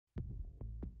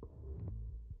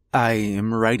I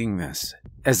am writing this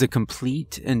as a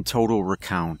complete and total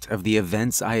recount of the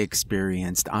events I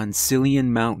experienced on Cillian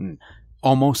Mountain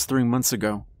almost 3 months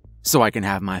ago, so I can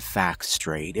have my facts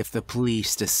straight if the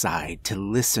police decide to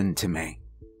listen to me.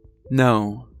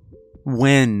 No,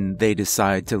 when they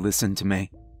decide to listen to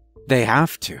me. They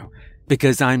have to,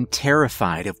 because I'm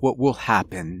terrified of what will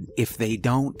happen if they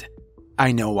don't.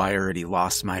 I know I already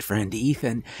lost my friend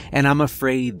Ethan, and I'm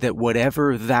afraid that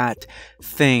whatever that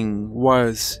thing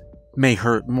was may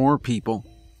hurt more people.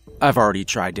 I've already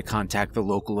tried to contact the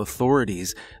local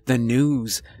authorities, the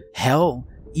news, hell,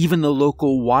 even the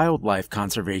local wildlife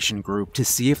conservation group to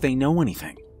see if they know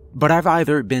anything. But I've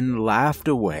either been laughed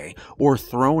away or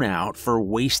thrown out for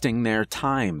wasting their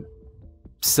time.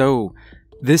 So,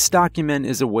 this document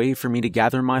is a way for me to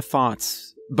gather my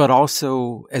thoughts, but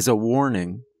also as a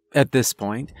warning. At this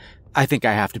point, I think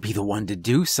I have to be the one to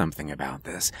do something about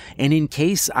this, and in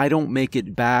case I don't make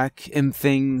it back and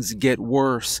things get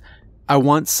worse, I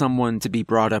want someone to be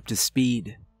brought up to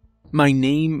speed. My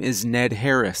name is Ned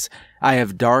Harris. I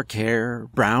have dark hair,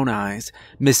 brown eyes,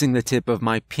 missing the tip of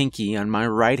my pinky on my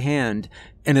right hand,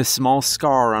 and a small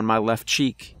scar on my left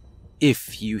cheek.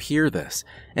 If you hear this,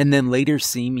 and then later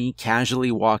see me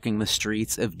casually walking the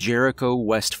streets of Gereaux,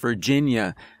 West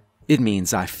Virginia, it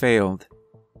means I failed.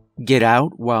 Get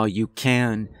out while you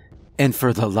can, and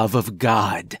for the love of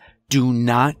God, do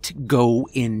not go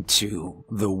into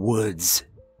the woods.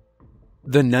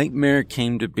 The nightmare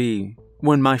came to be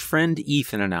when my friend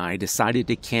Ethan and I decided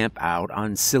to camp out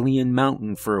on Cillian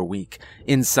Mountain for a week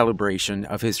in celebration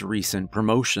of his recent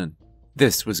promotion.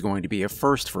 This was going to be a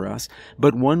first for us,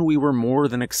 but one we were more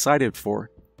than excited for.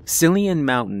 Cillian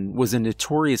Mountain was a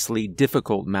notoriously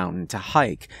difficult mountain to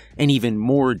hike, and even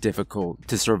more difficult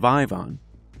to survive on.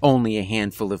 Only a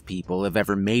handful of people have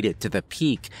ever made it to the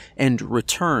peak and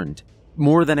returned.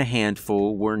 More than a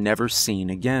handful were never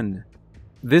seen again.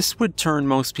 This would turn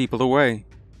most people away,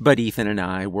 but Ethan and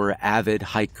I were avid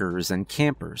hikers and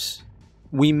campers.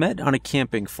 We met on a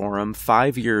camping forum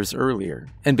 5 years earlier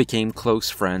and became close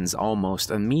friends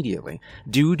almost immediately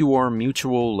due to our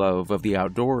mutual love of the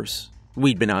outdoors.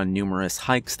 We'd been on numerous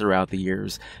hikes throughout the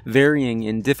years, varying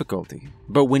in difficulty,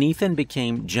 but when Ethan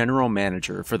became general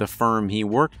manager for the firm he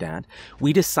worked at,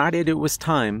 we decided it was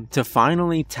time to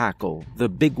finally tackle the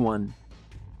big one.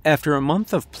 After a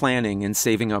month of planning and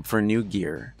saving up for new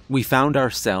gear, we found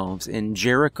ourselves in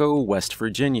Gereaux, West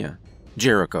Virginia.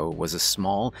 Gereaux was a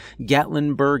small,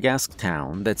 Gatlinburg-esque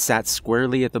town that sat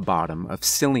squarely at the bottom of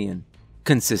Cillian.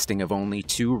 Consisting of only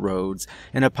 2 roads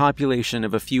and a population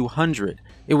of a few hundred,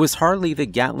 it was hardly the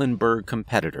Gatlinburg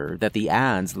competitor that the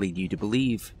ads lead you to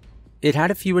believe. It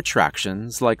had a few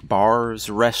attractions like bars,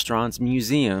 restaurants,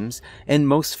 museums, and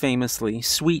most famously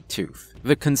Sweet Tooth,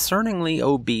 the concerningly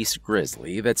obese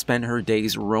grizzly that spent her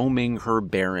days roaming her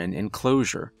barren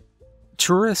enclosure.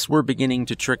 Tourists were beginning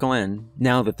to trickle in,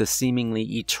 now that the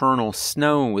seemingly eternal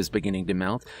snow was beginning to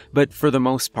melt, but for the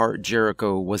most part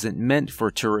Gereaux wasn't meant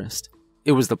for tourists.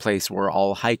 It was the place where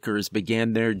all hikers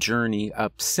began their journey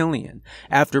up Cillian,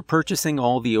 after purchasing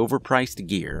all the overpriced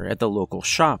gear at the local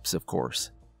shops, of course.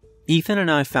 Ethan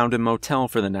and I found a motel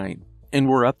for the night, and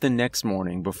were up the next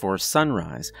morning before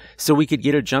sunrise so we could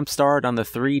get a jump start on the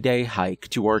 3-day hike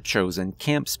to our chosen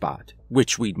camp spot,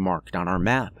 which we'd marked on our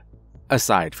map.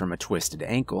 Aside from a twisted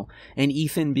ankle, and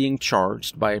Ethan being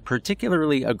charged by a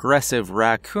particularly aggressive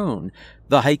raccoon,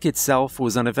 the hike itself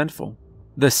was uneventful.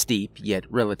 The steep, yet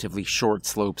relatively short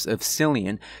slopes of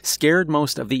Cillian scared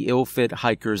most of the ill-fit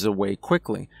hikers away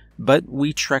quickly, but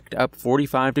we trekked up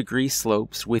 45-degree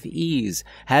slopes with ease,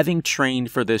 having trained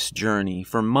for this journey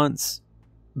for months.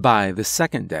 By the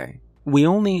second day, we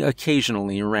only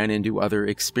occasionally ran into other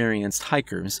experienced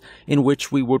hikers, in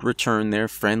which we would return their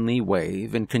friendly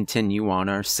wave and continue on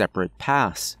our separate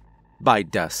paths. By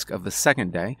dusk of the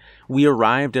second day, we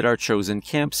arrived at our chosen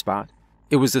camp spot.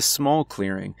 It was a small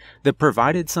clearing that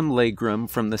provided some legroom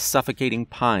from the suffocating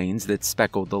pines that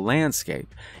speckled the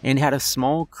landscape, and had a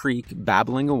small creek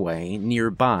babbling away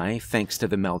nearby thanks to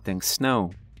the melting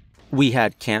snow. We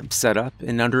had camp set up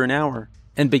in under an hour,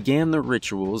 and began the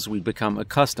rituals we'd become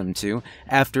accustomed to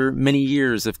after many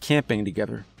years of camping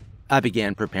together. I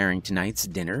began preparing tonight's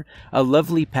dinner, a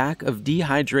lovely pack of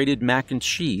dehydrated mac and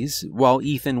cheese, while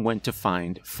Ethan went to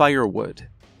find firewood.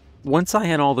 Once I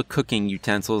had all the cooking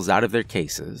utensils out of their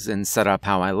cases and set up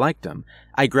how I liked them,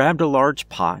 I grabbed a large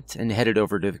pot and headed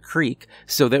over to the creek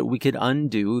so that we could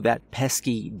undo that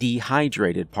pesky,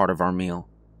 dehydrated part of our meal.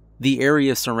 The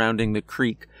area surrounding the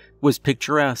creek was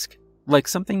picturesque, like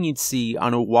something you'd see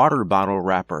on a water bottle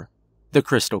wrapper. The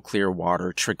crystal-clear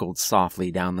water trickled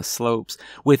softly down the slopes,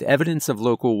 with evidence of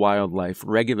local wildlife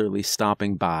regularly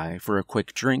stopping by for a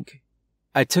quick drink.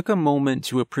 I took a moment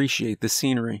to appreciate the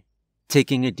scenery,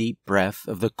 taking a deep breath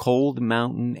of the cold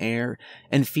mountain air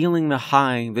and feeling the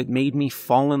high that made me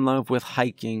fall in love with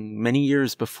hiking many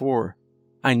years before.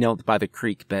 I knelt by the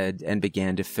creek bed and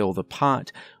began to fill the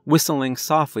pot, whistling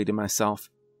softly to myself,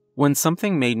 when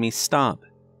something made me stop.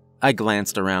 I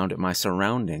glanced around at my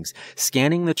surroundings,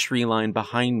 scanning the tree line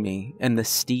behind me and the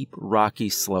steep, rocky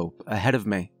slope ahead of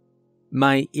me.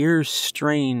 My ears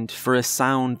strained for a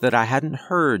sound that I hadn't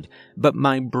heard, but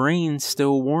my brain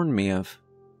still warned me of.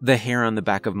 The hair on the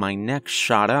back of my neck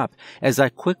shot up as I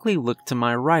quickly looked to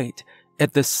my right,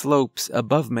 at the slopes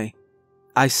above me.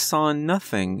 I saw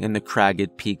nothing in the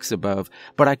cragged peaks above,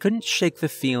 but I couldn't shake the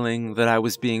feeling that I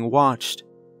was being watched.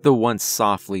 The once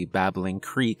softly babbling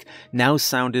creek now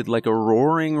sounded like a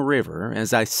roaring river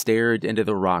as I stared into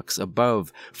the rocks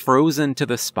above, frozen to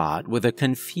the spot with a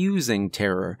confusing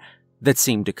terror that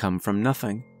seemed to come from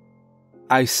nothing.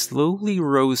 I slowly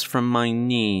rose from my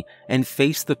knee and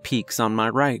faced the peaks on my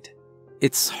right.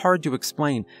 It's hard to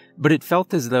explain, but it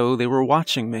felt as though they were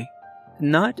watching me.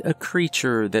 Not a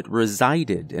creature that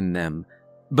resided in them,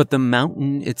 but the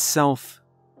mountain itself.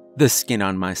 The skin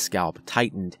on my scalp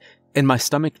tightened, and my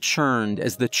stomach churned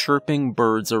as the chirping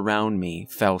birds around me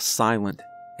fell silent,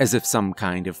 as if some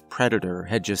kind of predator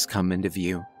had just come into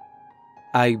view.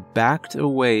 I backed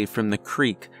away from the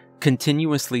creek,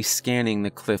 continuously scanning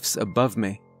the cliffs above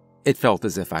me. It felt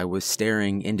as if I was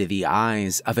staring into the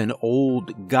eyes of an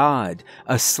old god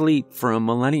asleep for a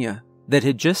millennia that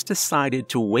had just decided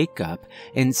to wake up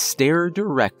and stare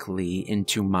directly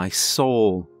into my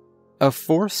soul. A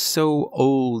force so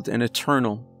old and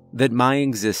eternal that my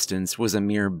existence was a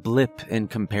mere blip in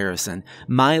comparison,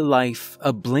 my life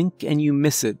a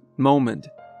blink-and-you-miss-it moment.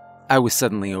 I was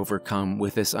suddenly overcome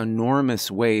with this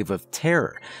enormous wave of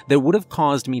terror that would have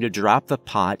caused me to drop the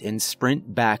pot and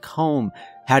sprint back home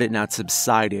had it not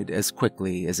subsided as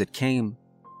quickly as it came.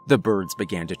 The birds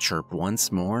began to chirp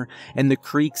once more, and the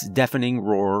creek's deafening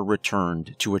roar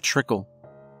returned to a trickle.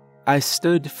 I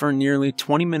stood for nearly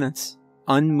 20 minutes,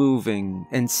 unmoving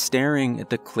and staring at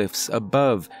the cliffs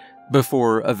above,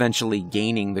 before eventually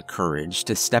gaining the courage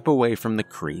to step away from the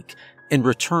creek and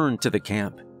return to the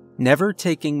camp, never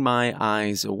taking my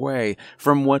eyes away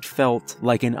from what felt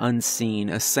like an unseen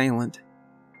assailant.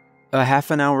 A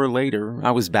half an hour later,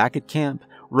 I was back at camp,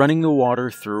 running the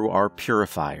water through our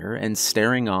purifier and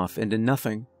staring off into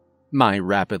nothing. My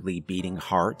rapidly beating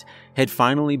heart had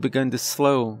finally begun to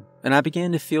slow, and I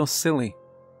began to feel silly.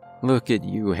 "Look at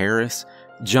you, Harris,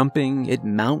 jumping at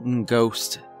mountain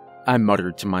ghosts," I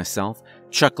muttered to myself,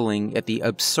 chuckling at the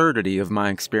absurdity of my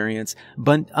experience,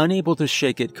 but unable to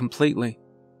shake it completely.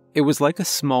 It was like a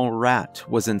small rat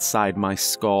was inside my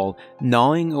skull,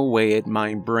 gnawing away at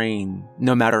my brain,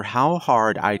 no matter how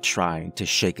hard I tried to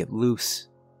shake it loose.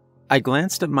 I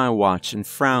glanced at my watch and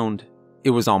frowned. It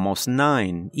was almost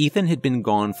 9. Ethan had been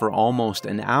gone for almost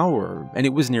an hour, and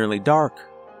it was nearly dark.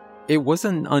 It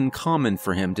wasn't uncommon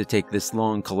for him to take this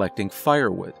long collecting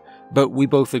firewood, but we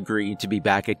both agreed to be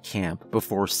back at camp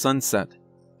before sunset.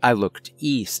 I looked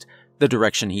east, the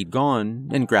direction he'd gone,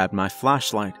 and grabbed my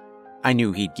flashlight. I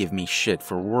knew he'd give me shit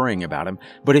for worrying about him,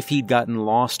 but if he'd gotten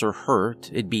lost or hurt,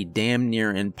 it'd be damn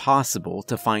near impossible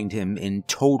to find him in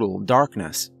total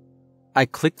darkness. I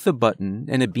clicked the button,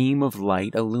 and a beam of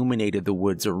light illuminated the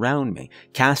woods around me,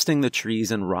 casting the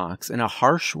trees and rocks in a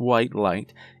harsh white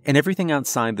light and everything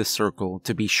outside the circle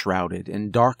to be shrouded in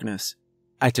darkness.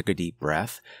 I took a deep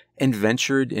breath and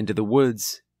ventured into the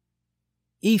woods.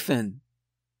 "Ethan,"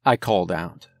 I called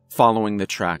out, following the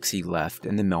tracks he left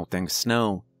in the melting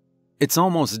snow. "It's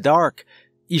almost dark.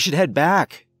 You should head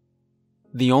back."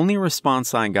 The only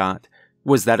response I got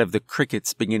was that of the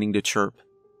crickets beginning to chirp.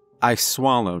 I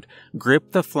swallowed,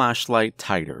 gripped the flashlight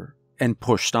tighter, and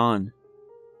pushed on.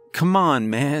 "Come on,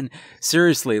 man.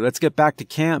 Seriously, let's get back to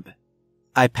camp."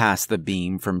 I passed the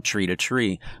beam from tree to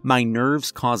tree, my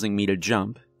nerves causing me to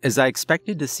jump, as I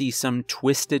expected to see some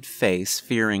twisted face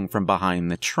peering from behind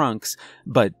the trunks,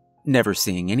 but never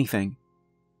seeing anything.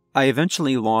 I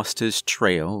eventually lost his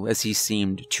trail as he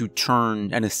seemed to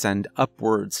turn and ascend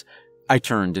upwards. I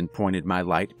turned and pointed my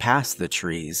light past the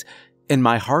trees, and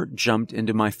my heart jumped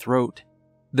into my throat.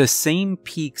 The same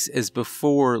peaks as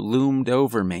before loomed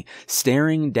over me,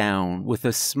 staring down with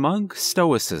a smug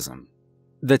stoicism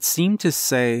that seemed to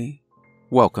say,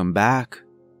 "Welcome back."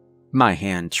 My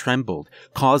hand trembled,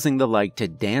 causing the light to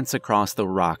dance across the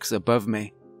rocks above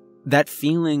me. That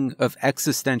feeling of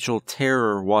existential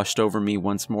terror washed over me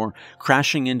once more,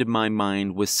 crashing into my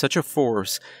mind with such a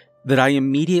force that I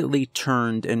immediately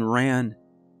turned and ran,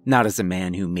 not as a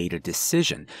man who made a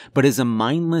decision, but as a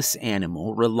mindless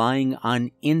animal relying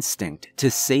on instinct to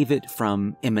save it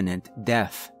from imminent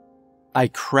death. I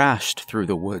crashed through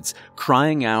the woods,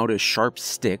 crying out as sharp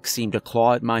sticks seemed to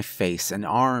claw at my face and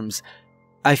arms.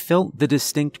 I felt the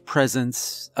distinct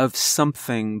presence of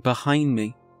something behind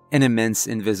me, an immense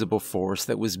invisible force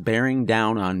that was bearing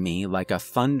down on me like a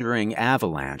thundering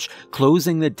avalanche,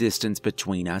 closing the distance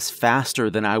between us faster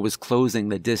than I was closing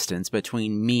the distance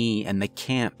between me and the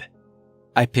camp.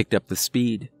 I picked up the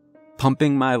speed,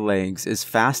 pumping my legs as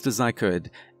fast as I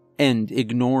could, and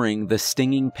ignoring the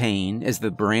stinging pain as the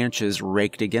branches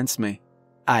raked against me.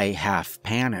 I half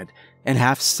panted and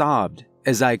half sobbed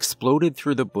as I exploded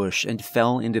through the bush and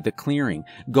fell into the clearing,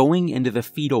 going into the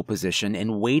fetal position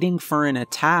and waiting for an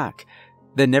attack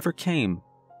that never came.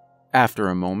 After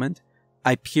a moment,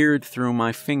 I peered through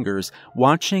my fingers,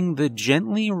 watching the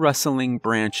gently rustling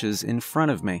branches in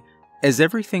front of me, as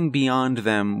everything beyond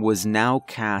them was now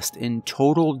cast in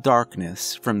total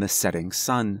darkness from the setting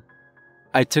sun.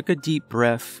 I took a deep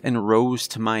breath and rose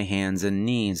to my hands and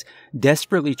knees,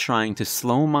 desperately trying to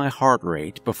slow my heart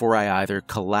rate before I either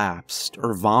collapsed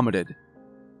or vomited.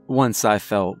 Once I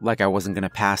felt like I wasn't going to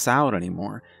pass out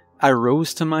anymore, I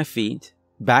rose to my feet,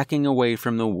 backing away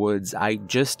from the woods I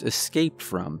just escaped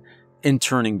from and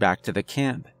turning back to the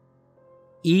camp.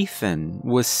 Ethan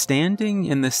was standing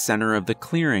in the center of the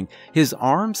clearing, his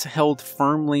arms held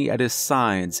firmly at his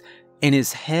sides and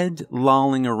his head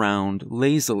lolling around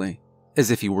lazily, as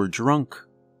if he were drunk.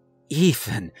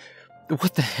 "Ethan,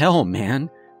 what the hell, man?"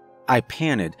 I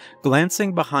panted,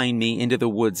 glancing behind me into the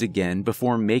woods again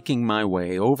before making my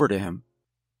way over to him.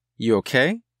 "You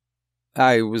okay?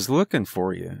 I was looking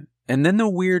for you, and then the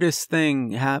weirdest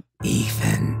thing happened."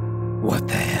 "Ethan, what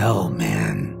the hell,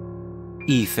 man?"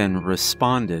 Ethan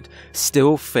responded,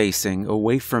 still facing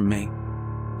away from me.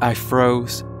 I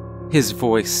froze. His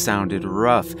voice sounded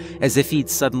rough, as if he'd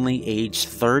suddenly aged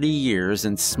 30 years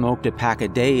and smoked a pack a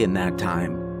day in that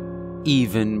time.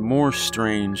 Even more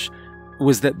strange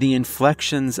was that the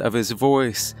inflections of his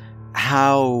voice,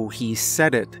 how he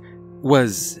said it,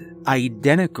 was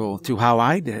identical to how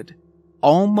I did,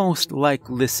 almost like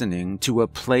listening to a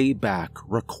playback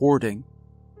recording.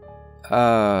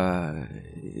 Yeah,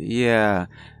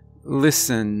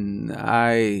 listen,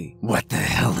 What the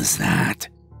hell is that?"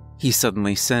 he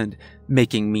suddenly said,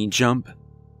 making me jump.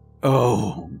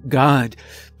 "Oh, God,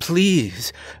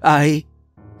 please,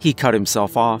 He cut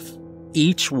himself off,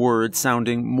 each word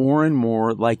sounding more and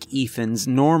more like Ethan's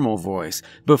normal voice,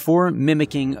 before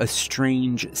mimicking a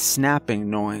strange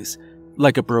snapping noise,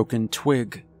 like a broken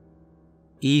twig.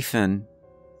 "Ethan,"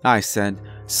 I said,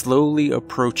 slowly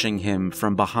approaching him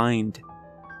from behind.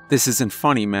 "This isn't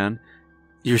funny, man.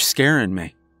 You're scaring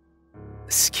me."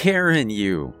 "Scaring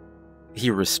you?" he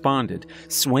responded,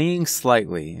 swaying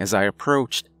slightly as I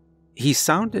approached. He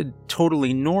sounded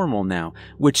totally normal now,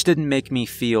 which didn't make me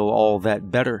feel all that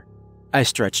better. I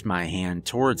stretched my hand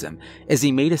towards him as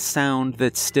he made a sound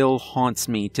that still haunts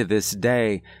me to this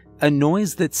day, a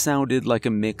noise that sounded like a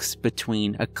mix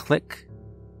between a click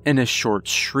and a short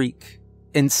shriek,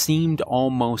 and seemed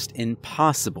almost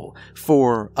impossible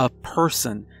for a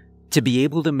person to be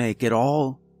able to make at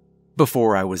all.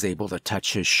 Before I was able to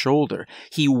touch his shoulder,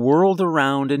 he whirled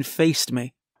around and faced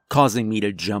me, causing me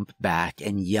to jump back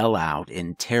and yell out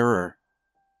in terror.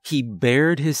 He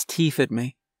bared his teeth at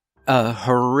me, a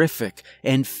horrific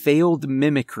and failed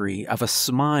mimicry of a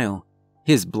smile.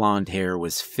 His blonde hair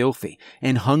was filthy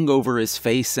and hung over his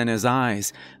face and his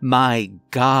eyes. My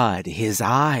God, his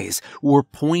eyes were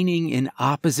pointing in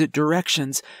opposite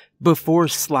directions before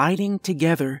sliding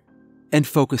together and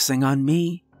focusing on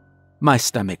me. My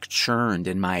stomach churned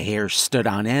and my hair stood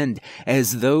on end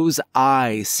as those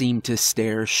eyes seemed to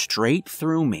stare straight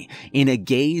through me in a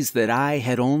gaze that I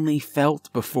had only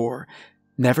felt before,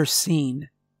 never seen.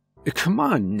 "Come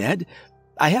on, Ned.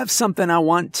 I have something I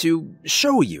want to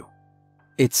show you."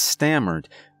 It stammered,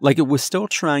 like it was still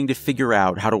trying to figure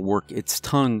out how to work its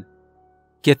tongue.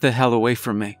 "Get the hell away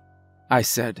from me," I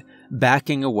said,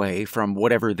 backing away from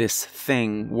whatever this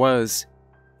thing was.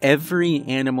 Every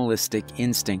animalistic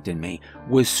instinct in me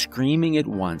was screaming at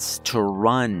once to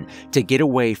run, to get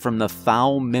away from the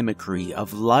foul mimicry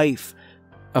of life,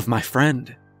 of my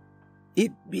friend.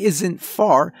 "It isn't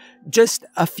far, just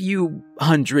a few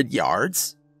 100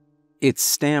 yards. It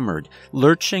stammered,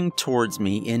 lurching towards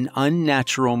me in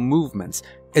unnatural movements,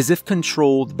 as if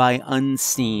controlled by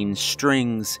unseen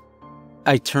strings.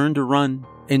 I turned to run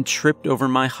and tripped over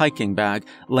my hiking bag,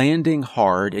 landing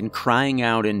hard and crying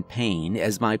out in pain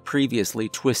as my previously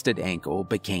twisted ankle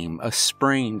became a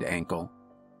sprained ankle.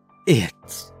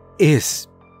 "It is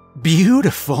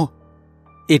Beautiful,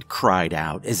 it cried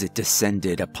out as it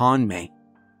descended upon me.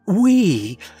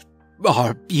 We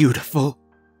are beautiful.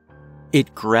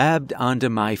 It grabbed onto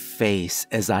my face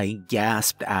as I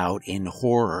gasped out in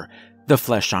horror. The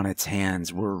flesh on its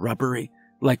hands were rubbery,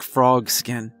 like frog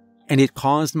skin, and it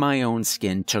caused my own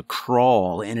skin to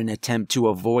crawl in an attempt to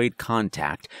avoid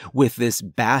contact with this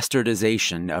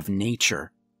bastardization of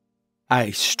nature.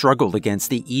 I struggled against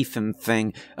the Ethan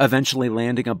thing, eventually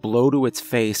landing a blow to its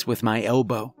face with my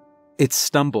elbow. It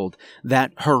stumbled,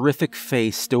 that horrific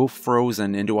face still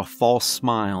frozen into a false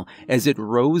smile as it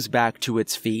rose back to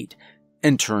its feet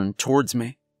and turned towards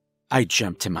me. I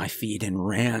jumped to my feet and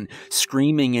ran,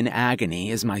 screaming in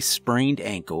agony as my sprained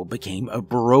ankle became a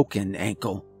broken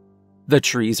ankle. The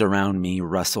trees around me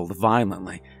rustled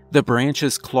violently. The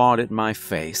branches clawed at my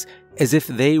face as if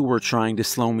they were trying to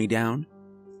slow me down.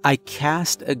 I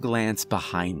cast a glance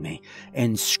behind me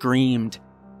and screamed.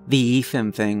 The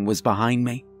Ethan thing was behind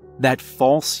me, that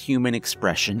false human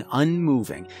expression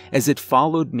unmoving as it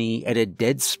followed me at a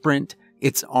dead sprint,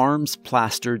 its arms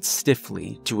plastered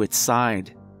stiffly to its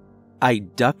side. I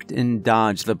ducked and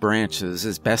dodged the branches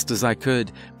as best as I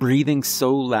could, breathing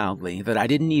so loudly that I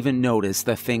didn't even notice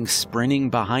the thing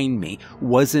sprinting behind me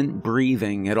wasn't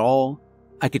breathing at all.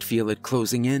 I could feel it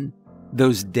closing in,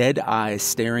 those dead eyes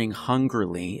staring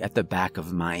hungrily at the back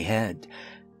of my head.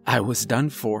 I was done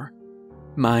for.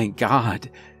 My God,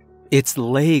 its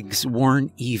legs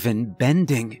weren't even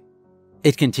bending.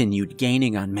 It continued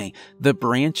gaining on me. The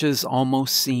branches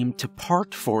almost seemed to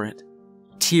part for it.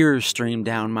 Tears streamed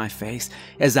down my face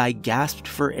as I gasped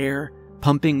for air,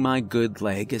 pumping my good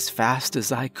leg as fast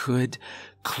as I could.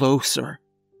 Closer.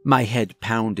 My head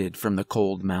pounded from the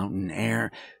cold mountain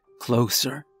air.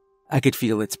 Closer. I could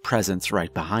feel its presence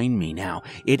right behind me now.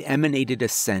 It emanated a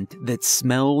scent that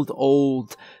smelled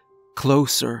old.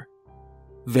 Closer.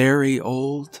 Very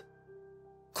old.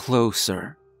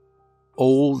 Closer.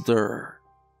 Older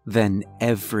than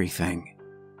everything.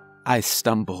 I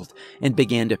stumbled and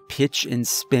began to pitch and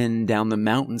spin down the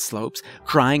mountain slopes,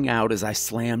 crying out as I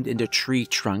slammed into tree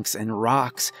trunks and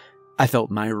rocks. I felt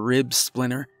my ribs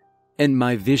splinter, and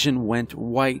my vision went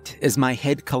white as my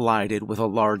head collided with a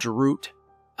large root.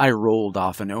 I rolled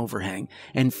off an overhang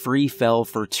and free fell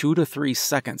for 2 to 3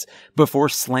 seconds before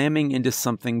slamming into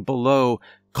something below,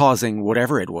 causing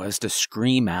whatever it was to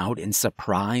scream out in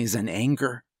surprise and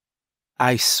anger.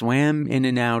 I swam in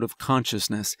and out of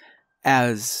consciousness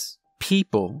as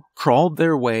people crawled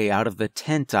their way out of the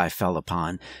tent I fell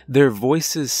upon. Their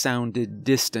voices sounded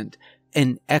distant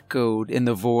and echoed in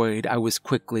the void I was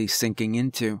quickly sinking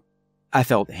into. I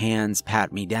felt hands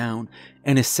pat me down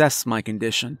and assess my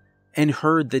condition, and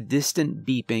heard the distant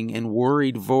beeping and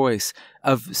worried voice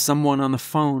of someone on the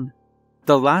phone.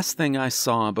 The last thing I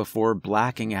saw before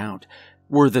blacking out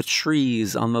were the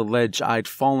trees on the ledge I'd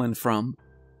fallen from,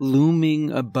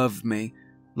 looming above me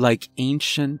like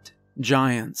ancient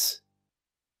giants.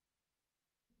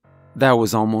 That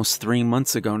was almost 3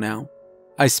 months ago now.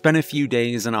 I spent a few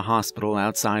days in a hospital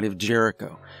outside of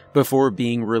Gereaux before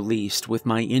being released with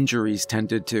my injuries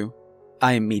tended to.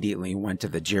 I immediately went to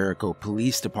the Gereaux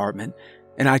Police Department,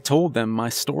 and I told them my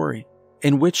story,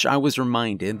 in which I was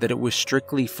reminded that it was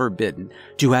strictly forbidden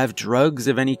to have drugs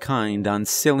of any kind on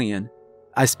Cillian.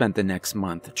 I spent the next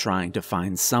month trying to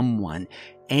find someone,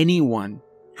 anyone,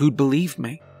 who'd believe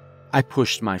me. I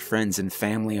pushed my friends and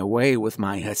family away with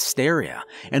my hysteria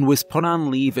and was put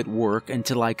on leave at work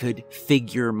until I could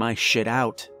figure my shit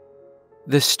out.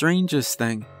 The strangest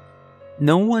thing,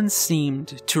 no one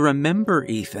seemed to remember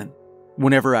Ethan.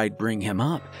 Whenever I'd bring him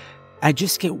up, I'd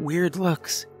just get weird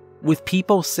looks, with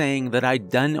people saying that I'd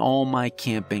done all my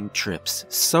camping trips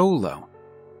solo.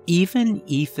 Even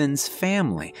Ethan's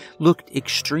family looked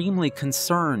extremely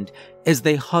concerned as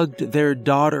they hugged their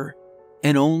daughter,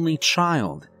 an only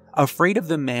child, afraid of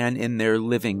the man in their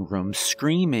living room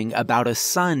screaming about a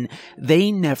son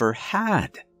they never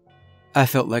had. I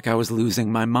felt like I was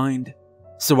losing my mind,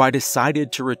 so I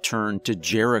decided to return to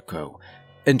Gereaux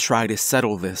and try to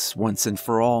settle this once and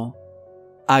for all.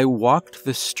 I walked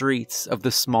the streets of the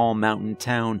small mountain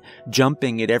town,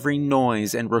 jumping at every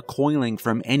noise and recoiling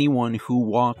from anyone who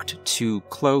walked too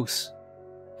close.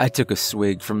 I took a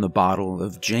swig from the bottle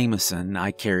of Jameson I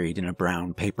carried in a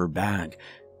brown paper bag,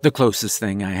 the closest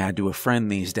thing I had to a friend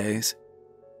these days.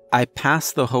 I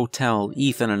passed the hotel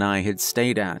Ethan and I had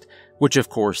stayed at, which of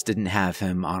course didn't have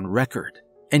him on record,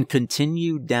 and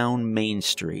continued down Main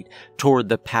Street toward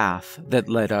the path that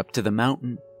led up to the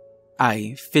mountain.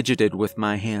 I fidgeted with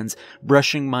my hands,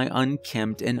 brushing my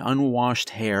unkempt and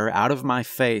unwashed hair out of my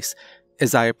face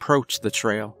as I approached the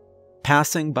trail,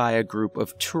 passing by a group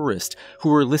of tourists who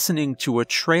were listening to a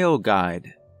trail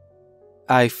guide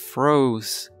I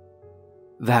froze.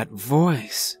 That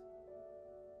voice.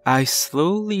 I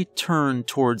slowly turned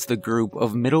towards the group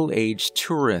of middle-aged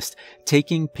tourists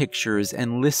taking pictures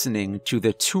and listening to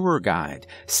the tour guide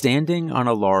standing on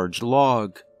a large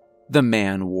log. The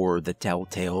man wore the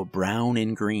telltale brown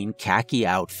and green khaki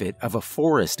outfit of a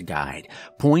forest guide,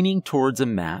 pointing towards a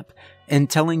map and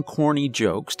telling corny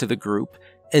jokes to the group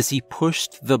as he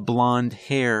pushed the blonde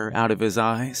hair out of his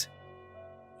eyes.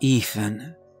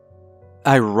 Ethan.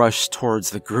 I rushed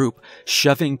towards the group,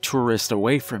 shoving tourists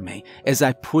away from me as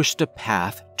I pushed a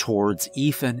path towards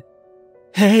Ethan.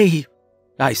 "Hey!"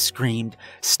 I screamed,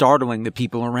 startling the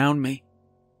people around me.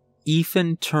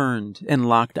 Ethan turned and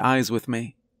locked eyes with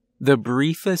me, the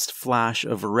briefest flash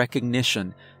of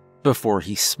recognition before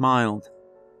he smiled.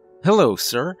 "Hello,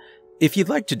 sir. If you'd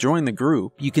like to join the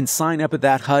group, you can sign up at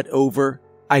that hut over..."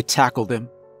 I tackled him,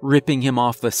 ripping him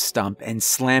off the stump and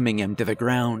slamming him to the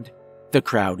ground. The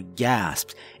crowd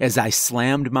gasped as I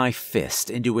slammed my fist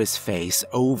into his face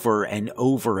over and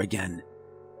over again.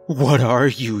 "What are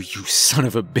you, you son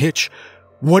of a bitch?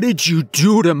 What did you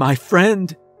do to my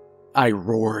friend?" I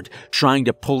roared, trying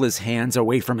to pull his hands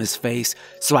away from his face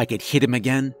so I could hit him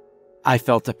again. I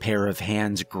felt a pair of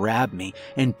hands grab me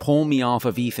and pull me off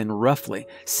of Ethan roughly,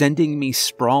 sending me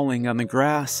sprawling on the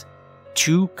grass.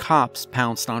 2 cops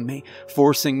pounced on me,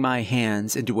 forcing my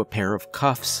hands into a pair of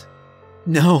cuffs.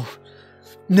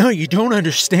 No, you don't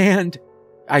understand,"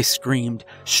 I screamed,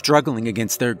 struggling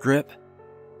against their grip.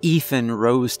 Ethan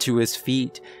rose to his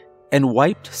feet and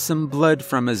wiped some blood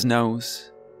from his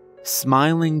nose,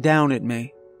 smiling down at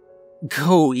me.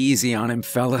 "Go easy on him,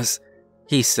 fellas,"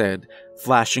 he said,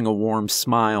 flashing a warm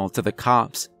smile to the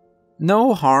cops.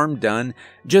 "No harm done,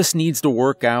 just needs to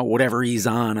work out whatever he's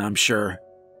on, I'm sure."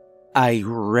 I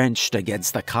wrenched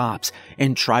against the cops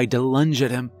and tried to lunge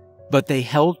at him, but they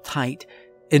held tight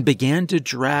and began to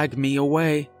drag me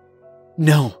away.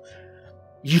 "No,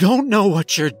 you don't know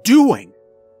what you're doing,"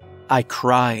 I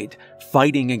cried,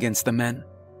 fighting against the men.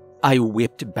 I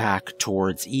whipped back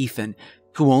towards Ethan,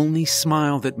 who only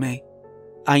smiled at me.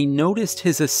 I noticed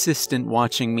his assistant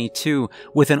watching me too,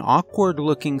 with an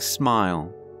awkward-looking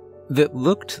smile that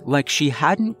looked like she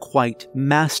hadn't quite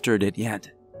mastered it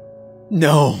yet.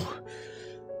 "No,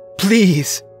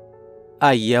 please,"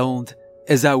 I yelled,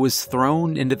 as I was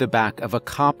thrown into the back of a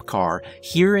cop car,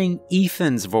 hearing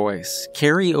Ethan's voice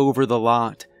carry over the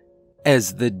lot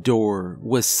as the door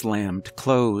was slammed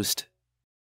closed.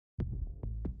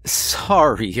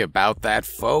 Sorry about that,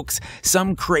 folks.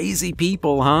 Some crazy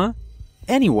people, huh?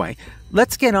 Anyway,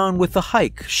 let's get on with the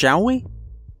hike, shall we?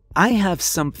 I have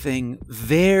something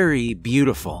very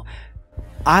beautiful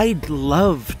I'd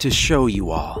love to show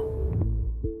you all.